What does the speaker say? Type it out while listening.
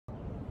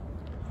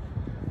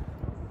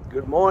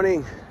Good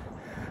morning,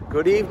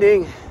 good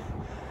evening,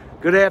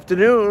 good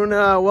afternoon.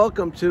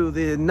 Welcome to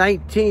the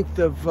 19th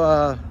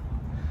of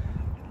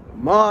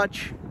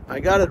March.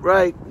 I got it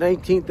right,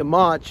 19th of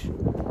March,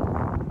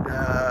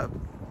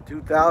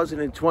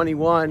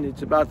 2021.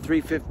 It's about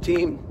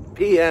 3:15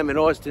 p.m. in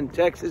Austin,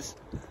 Texas.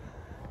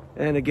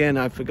 And again,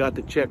 I forgot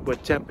to check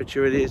what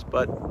temperature it is,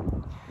 but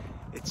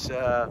it's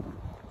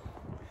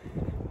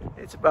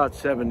about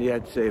 70,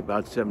 I'd say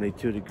about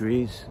 72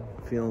 degrees.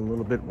 Feeling a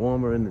little bit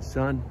warmer in the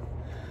sun.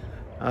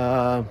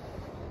 I'm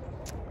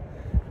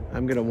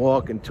gonna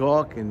walk and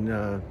talk, and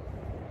I'm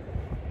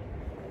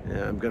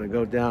gonna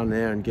go down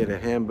there and get a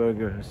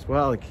hamburger as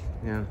well. I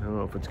don't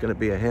know if it's gonna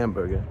be a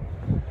hamburger.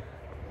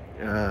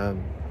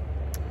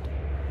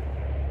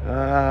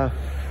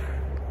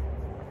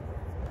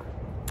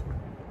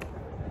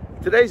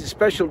 Today's a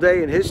special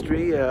day in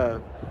history.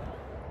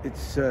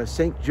 It's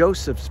St.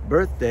 Joseph's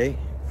birthday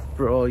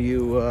for all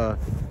you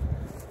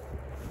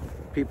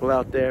people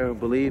out there who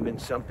believe in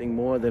something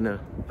more than a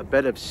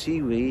bed of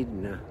seaweed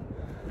and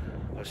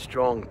a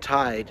strong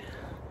tide.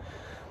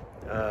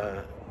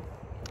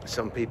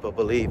 Some people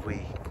believe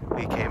we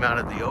came out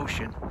of the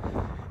ocean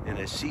in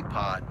a sea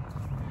pod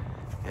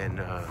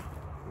and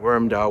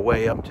wormed our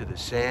way up to the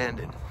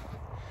sand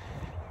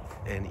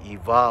and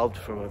evolved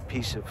from a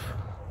piece of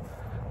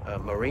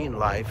marine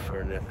life, or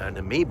an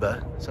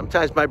amoeba.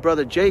 Sometimes my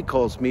brother Jay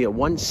calls me a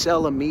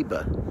one-cell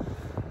amoeba.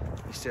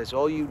 He says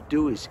all you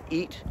do is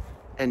eat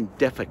and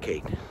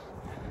defecate.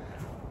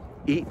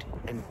 Eat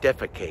and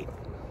defecate.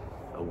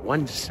 A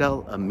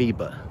one-cell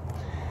amoeba.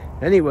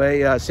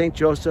 Anyway, St.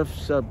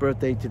 Joseph's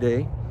birthday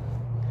today,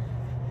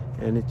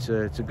 and it's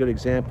a good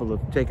example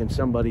of taking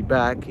somebody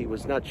back. He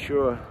was not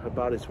sure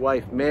about his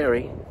wife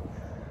Mary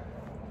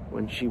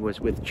when she was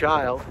with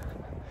child,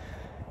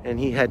 and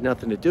he had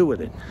nothing to do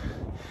with it.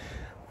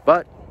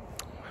 But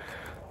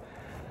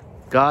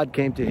God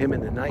came to him in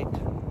the night,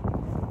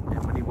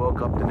 and when he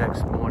woke up the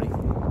next morning,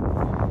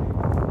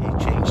 he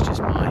changed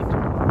his mind.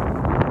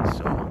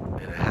 So,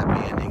 and a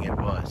happy ending it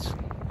was.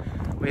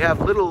 We have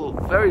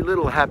very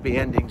little happy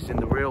endings in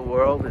the real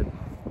world, and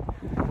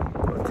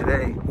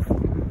today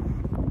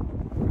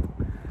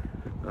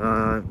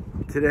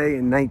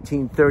in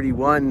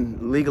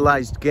 1931,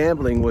 legalized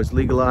gambling was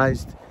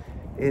legalized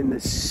in the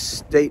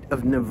state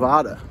of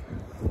Nevada.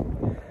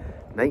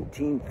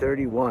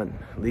 1931,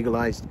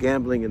 legalized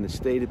gambling in the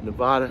state of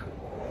Nevada.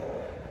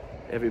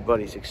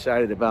 Everybody's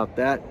excited about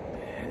that.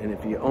 And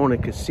if you own a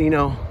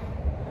casino,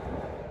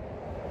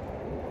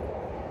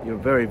 you're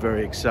very,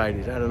 very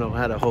excited. I don't know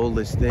how to hold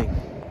this thing,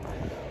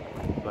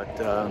 but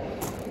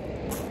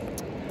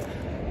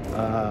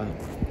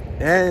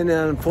and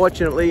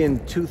unfortunately in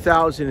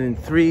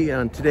 2003,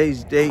 on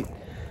today's date,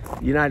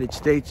 the United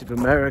States of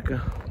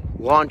America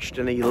launched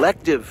an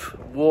elective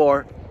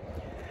war,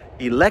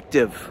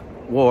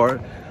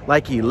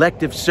 like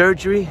elective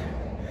surgery.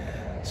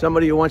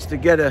 Somebody who wants to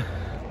get a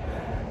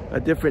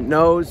different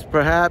nose,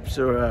 perhaps,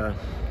 or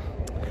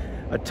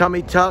a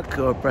tummy tuck,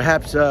 or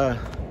perhaps a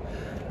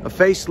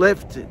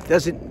facelift.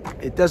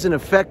 It doesn't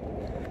affect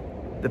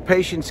the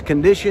patient's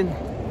condition.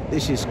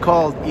 This is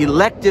called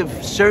elective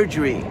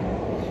surgery.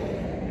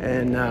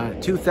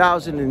 And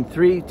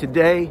 2003,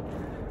 today,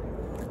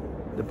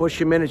 the Bush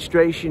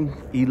administration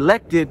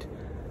elected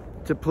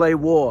to play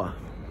war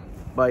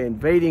by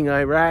invading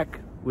Iraq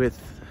with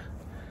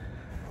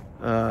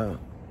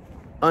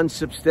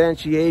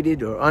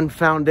unsubstantiated or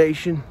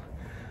unfoundation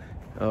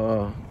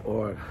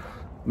or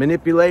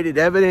manipulated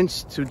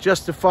evidence to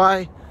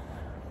justify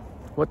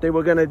what they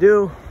were going to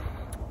do.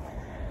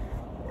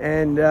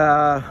 And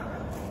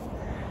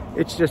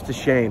it's just a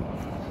shame.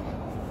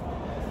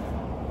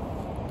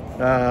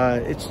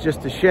 It's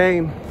just a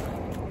shame.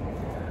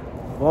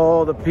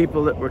 All the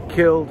people that were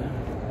killed,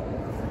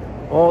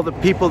 all the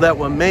people that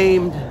were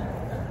maimed,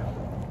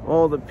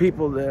 all the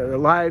people that their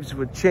lives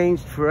were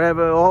changed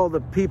forever, all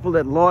the people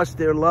that lost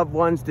their loved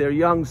ones, their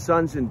young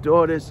sons and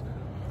daughters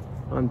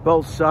on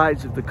both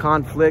sides of the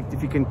conflict,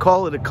 if you can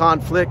call it a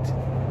conflict.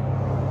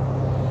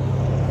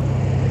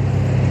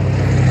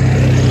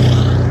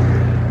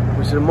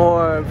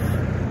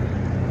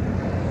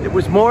 It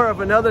was more of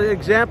another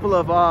example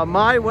of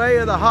my way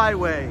or the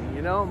highway,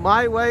 you know,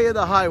 my way or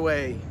the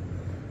highway.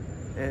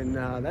 And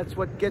that's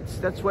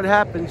what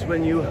happens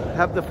when you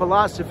have the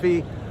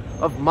philosophy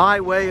of my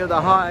way or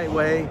the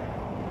highway.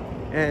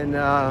 And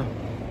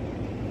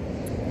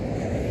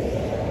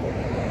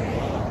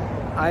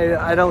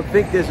I don't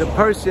think there's a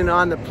person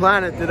on the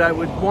planet that I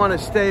would want to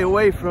stay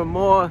away from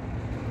more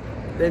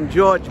than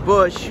George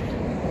Bush.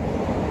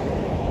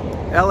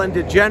 Ellen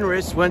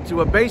DeGeneres went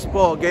to a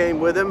baseball game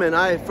with him, and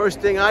first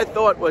thing I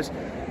thought was,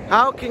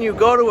 how can you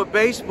go to a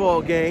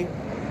baseball game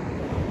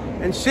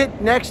and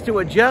sit next to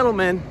a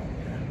gentleman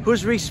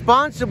who's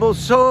responsible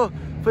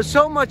for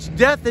so much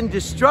death and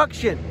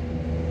destruction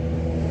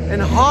and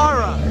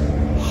horror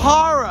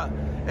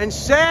and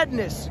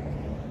sadness?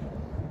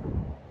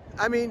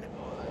 I mean,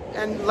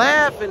 and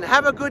laugh and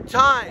have a good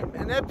time.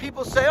 And then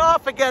people say, oh,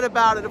 forget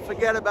about it, or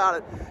forget about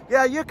it.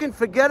 Yeah, you can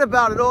forget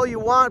about it all you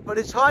want, but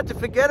it's hard to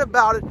forget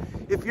about it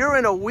if you're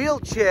in a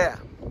wheelchair.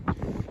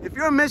 If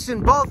you're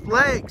missing both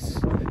legs,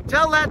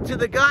 tell that to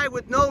the guy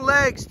with no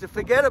legs to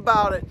forget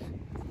about it.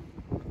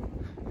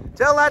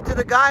 Tell that to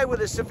the guy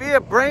with a severe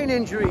brain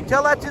injury.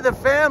 Tell that to the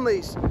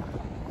families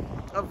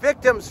of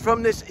victims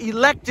from this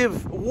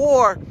elective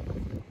war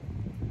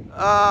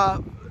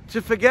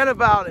to forget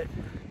about it.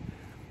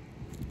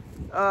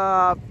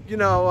 Tell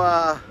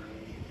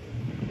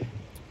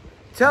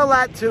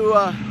that to,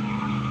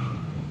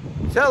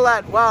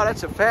 wow,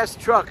 that's a fast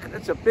truck.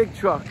 That's a big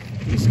truck.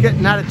 He's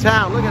getting out of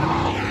town. Look at him.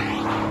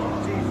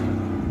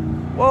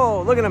 Jeez.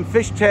 Whoa, look at him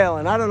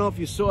fishtailing. I don't know if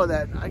you saw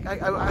that.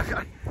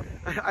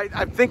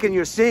 I'm thinking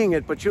you're seeing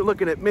it, but you're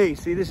looking at me.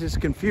 See, this is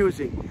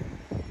confusing.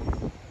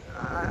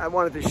 I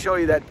wanted to show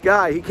you that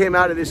guy. He came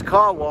out of this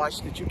car wash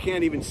that you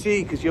can't even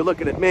see because you're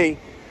looking at me.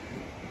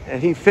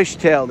 And he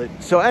fishtailed it.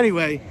 So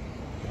anyway,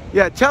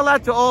 yeah, tell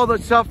that to all the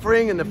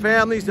suffering and the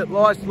families that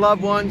lost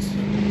loved ones.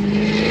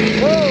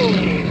 Whoa!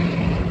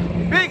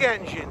 Big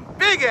engine,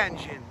 big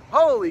engine.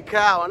 Holy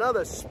cow,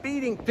 another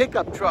speeding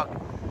pickup truck.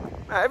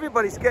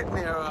 Everybody's getting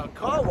their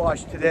car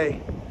washed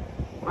today.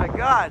 My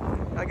God,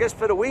 I guess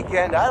for the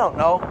weekend, I don't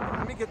know.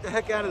 Let me get the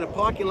heck out of the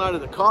parking lot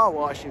of the car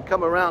wash and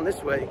come around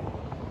this way.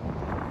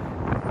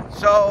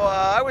 So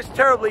I was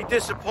terribly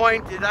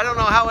disappointed. I don't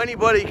know how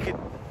anybody could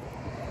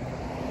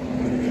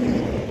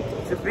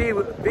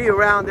be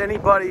around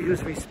anybody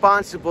who's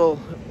responsible.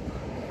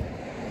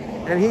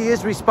 And he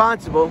is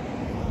responsible.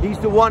 He's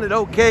the one that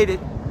okayed it.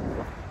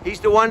 He's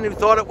the one who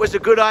thought it was a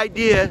good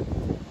idea.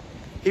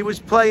 He was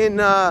playing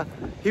war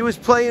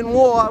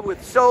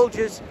with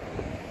soldiers,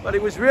 but he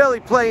was really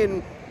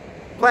playing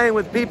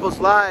with people's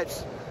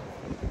lives.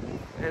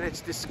 And it's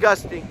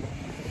disgusting.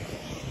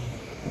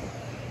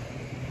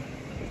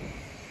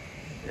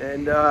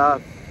 And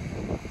so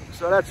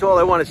that's all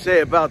I want to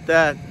say about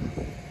that.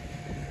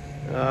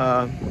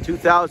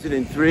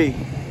 2003,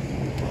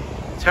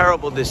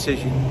 terrible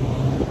decision.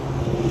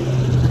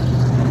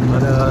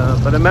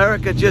 But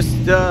America just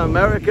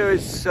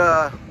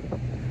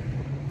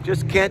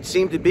can't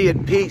seem to be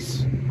at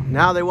peace.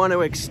 Now they want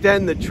to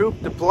extend the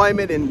troop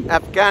deployment in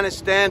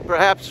Afghanistan,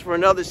 perhaps for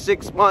another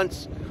 6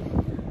 months.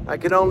 I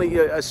can only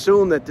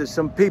assume that there's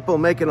some people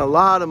making a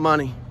lot of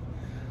money,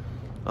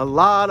 a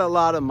lot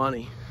of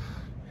money.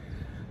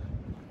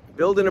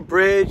 Building a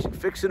bridge, and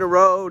fixing a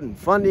road, and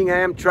funding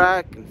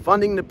Amtrak, and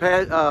funding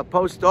the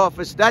post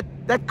office, that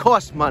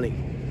costs money.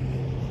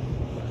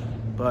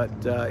 But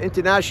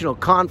international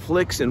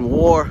conflicts and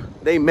war,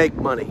 they make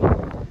money.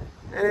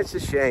 And it's a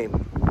shame.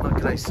 What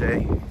can I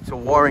say? It's a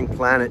warring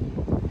planet.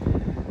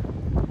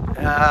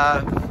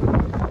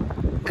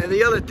 And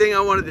the other thing I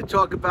wanted to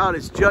talk about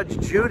is Judge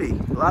Judy.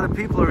 A lot of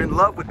people are in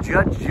love with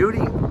Judge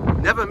Judy.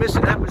 Never miss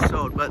an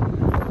episode, but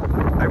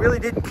I really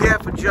didn't care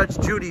for Judge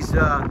Judy's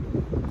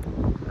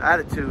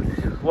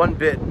attitude one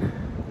bit.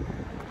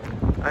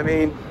 I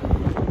mean,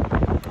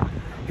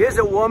 here's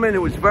a woman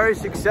who was a very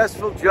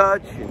successful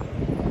judge,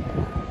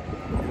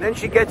 and then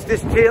she gets this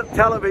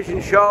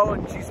television show,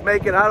 and she's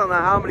making I don't know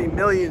how many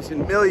millions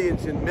and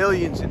millions and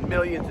millions and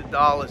millions of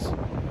dollars.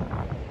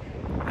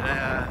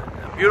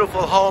 A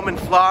beautiful home in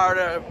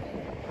Florida,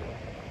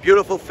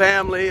 beautiful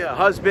family, a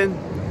husband.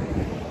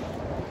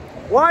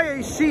 Why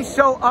is she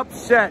so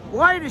upset?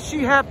 Why does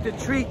she have to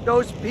treat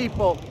those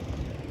people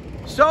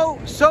so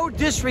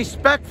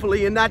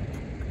disrespectfully in that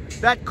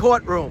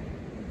courtroom?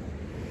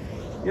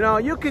 You know,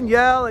 you can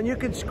yell and you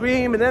can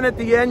scream, and then at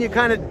the end you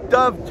kind of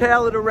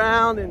dovetail it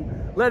around and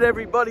let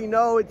everybody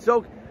know it's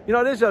okay. You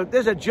know,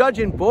 there's a judge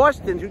in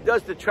Boston who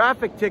does the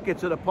traffic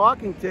tickets or the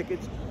parking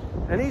tickets,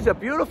 and he's a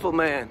beautiful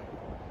man.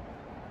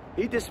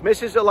 He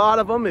dismisses a lot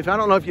of them. I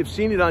don't know if you've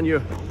seen it on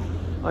your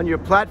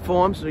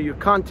platforms or your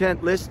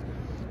content list,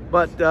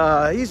 but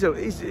he's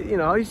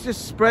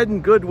just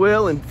spreading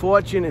goodwill and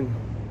fortune and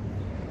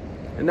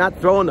not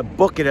throwing the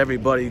book at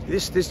everybody.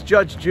 This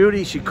Judge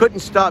Judy, she couldn't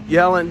stop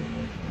yelling,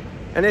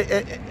 and it's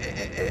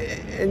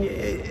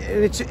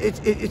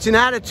an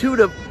attitude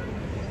of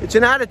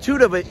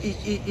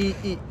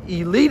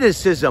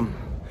elitism.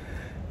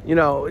 You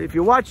know, if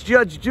you watch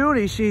Judge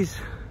Judy, she's,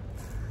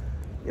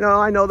 you know,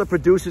 I know the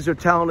producers are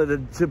telling her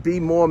to be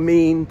more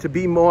mean, to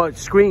be more,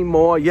 scream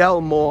more, yell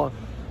more,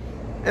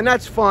 and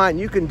that's fine.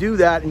 You can do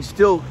that and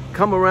still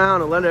come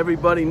around and let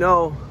everybody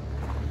know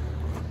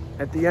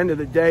at the end of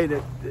the day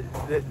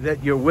that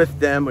you're with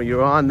them, or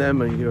you're on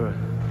them, or you're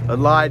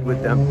allied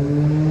with them.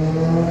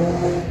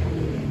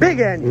 Big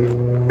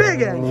engine,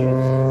 big engine.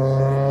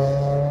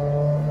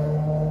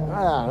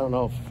 I don't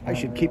know if I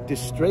should keep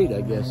this straight,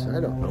 I guess. I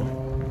don't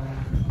know.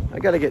 I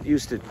got to get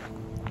used to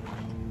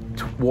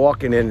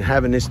walking and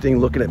having this thing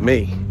looking at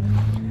me.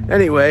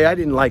 Anyway, I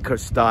didn't like her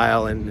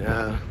style, and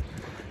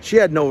she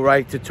had no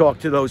right to talk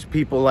to those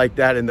people like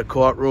that in the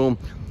courtroom.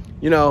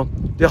 You know,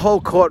 the whole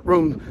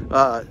courtroom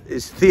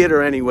is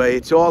theater anyway.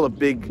 It's all a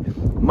big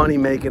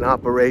money-making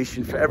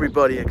operation for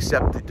everybody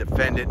except the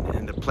defendant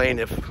and the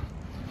plaintiff.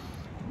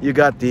 You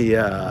got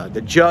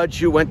the judge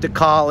who went to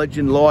college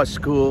and law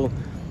school,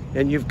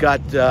 and you've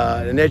got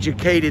an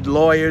educated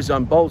lawyers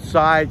on both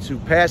sides who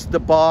passed the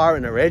bar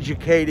and are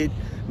educated,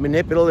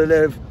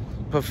 manipulative,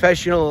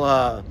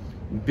 professional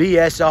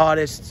BS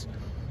artists.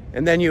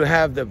 And then you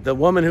have the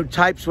woman who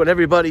types what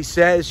everybody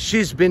says.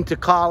 She's been to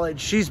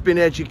college, she's been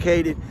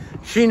educated,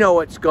 she knows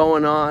what's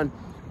going on.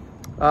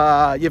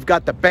 You've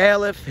got the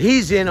bailiff,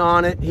 he's in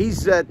on it,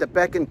 he's at the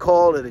beck and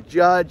call of the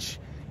judge.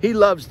 He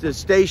loves the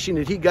station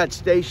that he got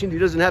stationed. He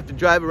doesn't have to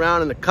drive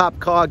around in the cop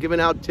car giving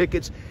out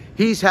tickets.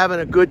 He's having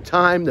a good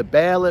time. The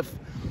bailiff,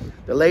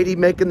 the lady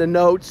making the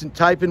notes and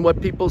typing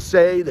what people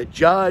say, the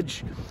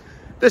judge,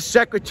 the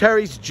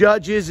secretaries,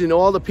 judges, and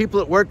all the people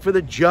that work for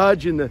the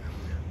judge, and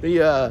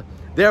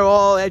they're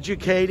all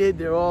educated.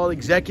 They're all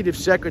executive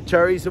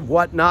secretaries of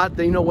whatnot.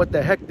 They know what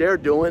the heck they're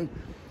doing.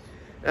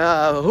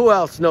 Who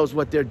else knows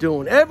what they're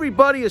doing?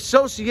 Everybody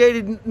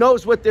associated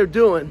knows what they're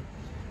doing,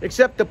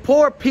 except the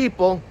poor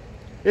people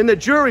in the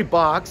jury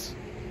box,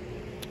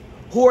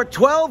 who are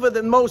 12 of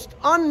the most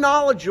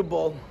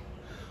unknowledgeable,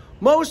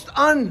 most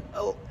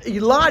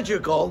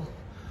illogical,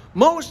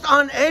 most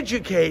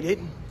uneducated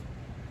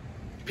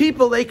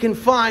people they can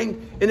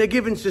find in a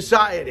given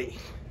society.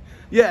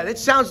 Yeah, that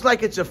sounds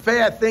like it's a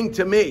fair thing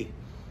to me.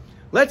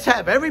 Let's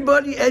have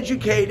everybody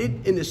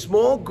educated in a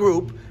small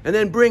group and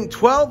then bring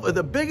 12 of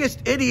the biggest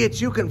idiots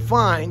you can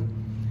find.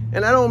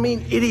 And I don't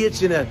mean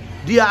idiots in a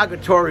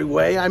derogatory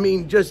way. I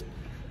mean just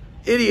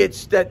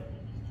idiots that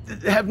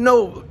have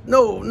no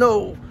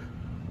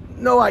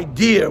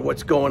idea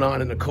what's going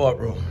on in the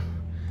courtroom.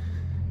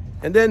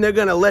 And then they're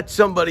gonna let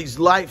somebody's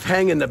life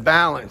hang in the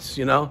balance,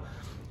 you know?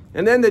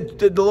 And then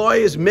the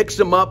lawyers mix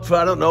them up for,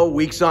 I don't know,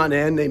 weeks on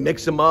end. They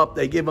mix them up,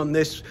 they give them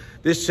this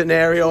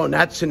scenario and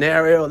that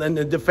scenario, and then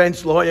the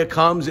defense lawyer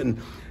comes and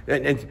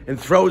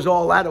throws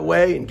all that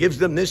away and gives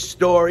them this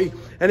story.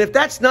 And if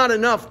that's not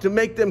enough to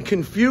make them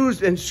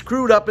confused and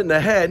screwed up in the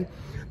head,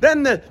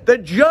 then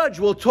the judge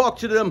will talk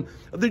to them,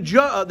 the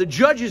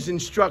judge's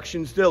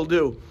instructions they'll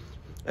do.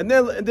 And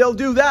they'll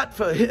do that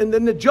and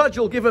then the judge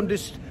will give them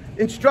this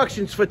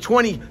instructions for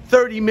 20,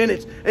 30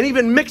 minutes and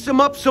even mix them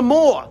up some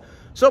more.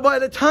 So by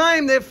the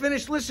time they're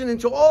finished listening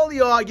to all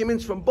the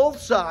arguments from both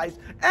sides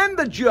and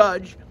the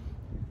judge,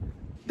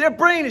 their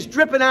brain is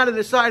dripping out of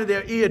the side of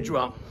their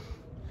eardrum.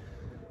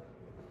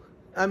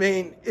 I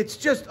mean, it's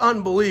just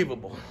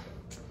unbelievable.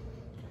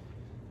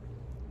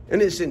 And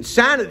this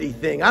insanity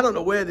thing, I don't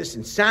know where this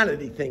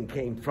insanity thing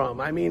came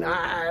from. I mean,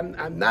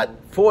 I'm not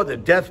for the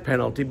death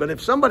penalty, but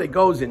if somebody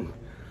goes and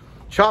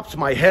chops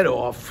my head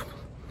off,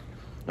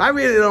 I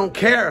really don't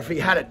care if he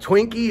had a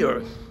Twinkie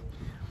or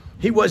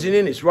he wasn't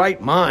in his right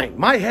mind.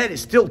 My head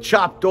is still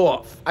chopped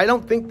off. I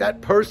don't think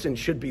that person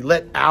should be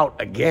let out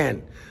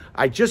again.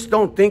 I just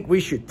don't think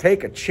we should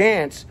take a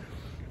chance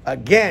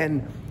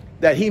again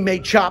that he may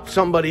chop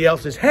somebody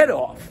else's head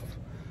off.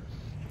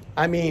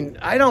 I mean,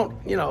 I don't,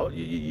 you know,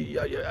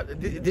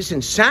 this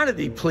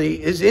insanity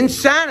plea is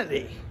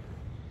insanity.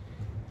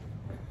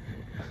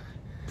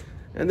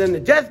 And then the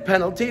death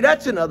penalty,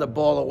 that's another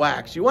ball of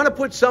wax. You want to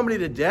put somebody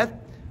to death,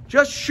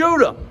 just shoot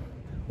them.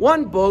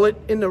 One bullet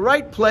in the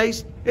right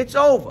place, it's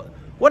over.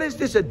 What is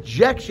this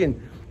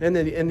ejection? And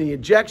the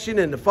ejection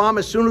and the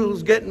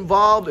pharmaceuticals get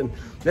involved, and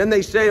then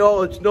they say,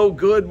 oh, it's no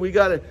good,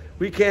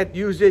 we can't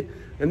use it.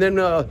 And then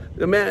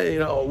the man, you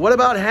know, what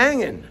about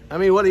hanging? I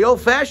mean, what, the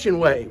old-fashioned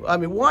way? I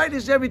mean, why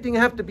does everything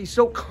have to be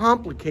so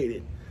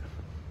complicated?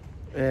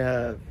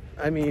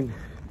 I mean,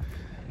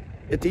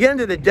 at the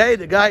end of the day,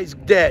 the guy's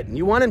dead. And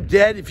you want him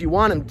dead, if you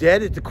want him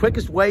dead, it's the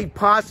quickest way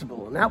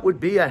possible. And that would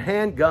be a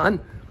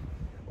handgun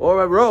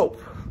or a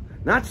rope.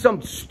 Not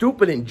some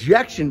stupid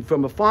injection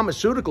from a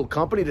pharmaceutical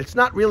company that's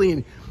not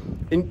really,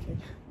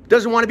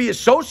 doesn't want to be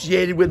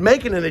associated with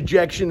making an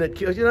injection that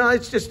kills. You know,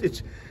 it's just,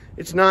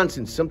 it's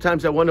nonsense.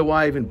 Sometimes I wonder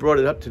why I even brought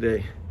it up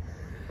today.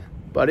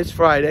 But it's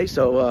Friday,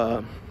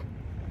 so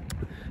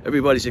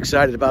everybody's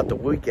excited about the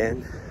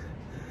weekend.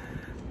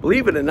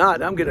 Believe it or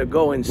not, I'm going to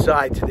go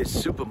inside to this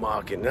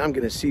supermarket and I'm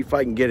going to see if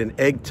I can get an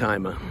egg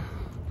timer.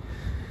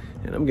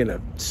 And I'm going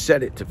to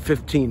set it to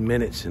 15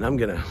 minutes and I'm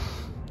going to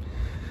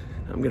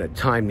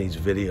time these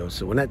videos.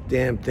 So when that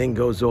damn thing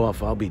goes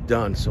off, I'll be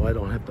done so I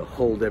don't have to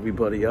hold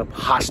everybody up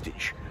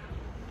hostage.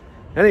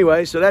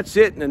 Anyway, so that's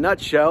it in a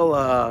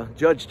nutshell.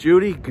 Judge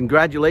Judy,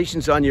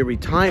 congratulations on your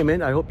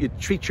retirement. I hope you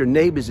treat your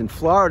neighbors in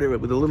Florida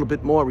with a little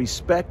bit more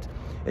respect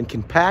and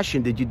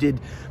compassion that you did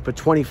for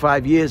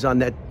 25 years on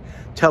that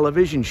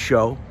television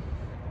show.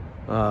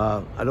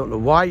 I don't know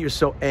why you're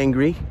so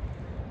angry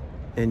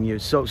and you're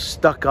so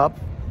stuck up,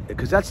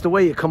 because that's the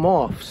way you come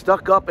off,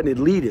 stuck up and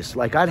elitist.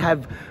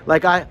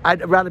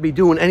 I'd rather be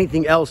doing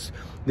anything else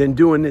than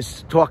doing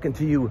this, talking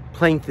to you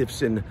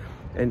plaintiffs and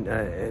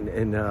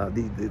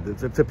the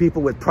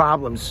people with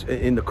problems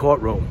in the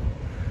courtroom.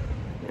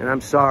 And I'm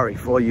sorry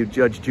for all you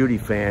Judge Judy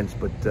fans,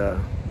 but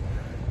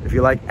if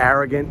you like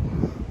arrogant,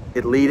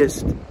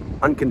 elitist,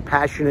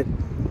 uncompassionate,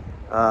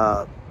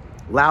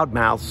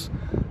 loudmouths,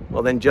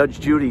 well then Judge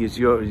Judy is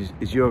your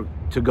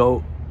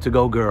to-go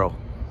girl.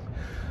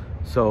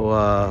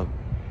 So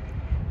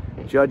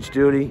Judge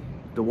Judy,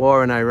 the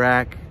war in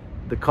Iraq.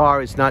 The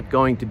car is not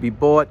going to be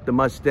bought. The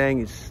Mustang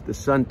is, the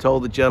son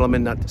told the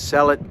gentleman not to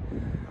sell it.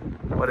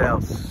 What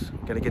else?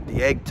 Gonna get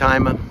the egg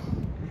timer.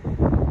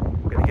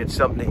 Gonna get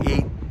something to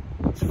eat.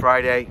 It's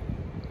Friday.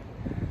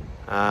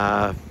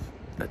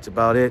 That's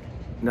about it.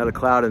 Not a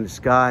cloud in the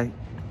sky.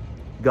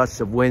 Gusts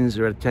of winds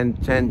are at 10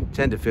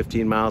 to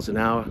 15 miles an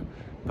hour,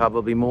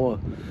 probably more.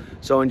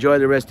 So enjoy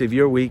the rest of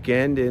your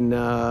weekend, and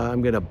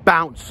I'm gonna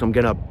bounce. I'm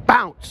gonna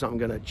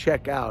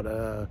check out.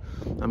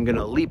 I'm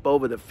gonna leap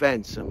over the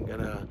fence. I'm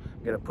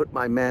gonna put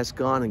my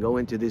mask on and go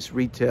into this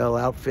retail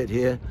outfit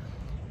here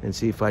and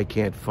see if I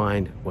can't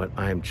find what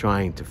I'm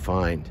trying to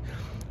find.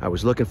 I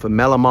was looking for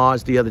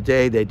Melamars the other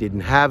day. They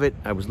didn't have it.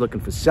 I was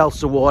looking for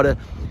seltzer water.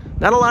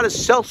 Not a lot of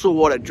seltzer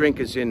water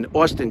drinkers in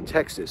Austin,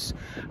 Texas.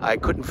 I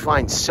couldn't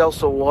find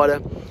seltzer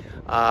water.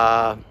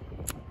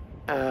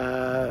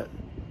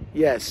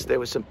 Yes, there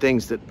were some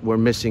things that were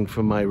missing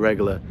from my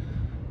regular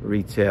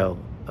retail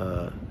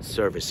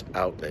service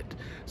outlet.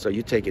 So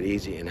you take it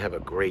easy and have a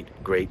great,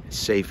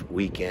 safe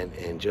weekend.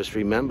 And just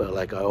remember,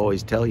 like I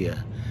always tell you,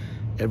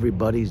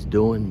 everybody's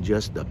doing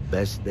just the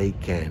best they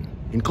can,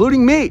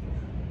 including me.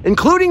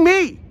 Including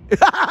me!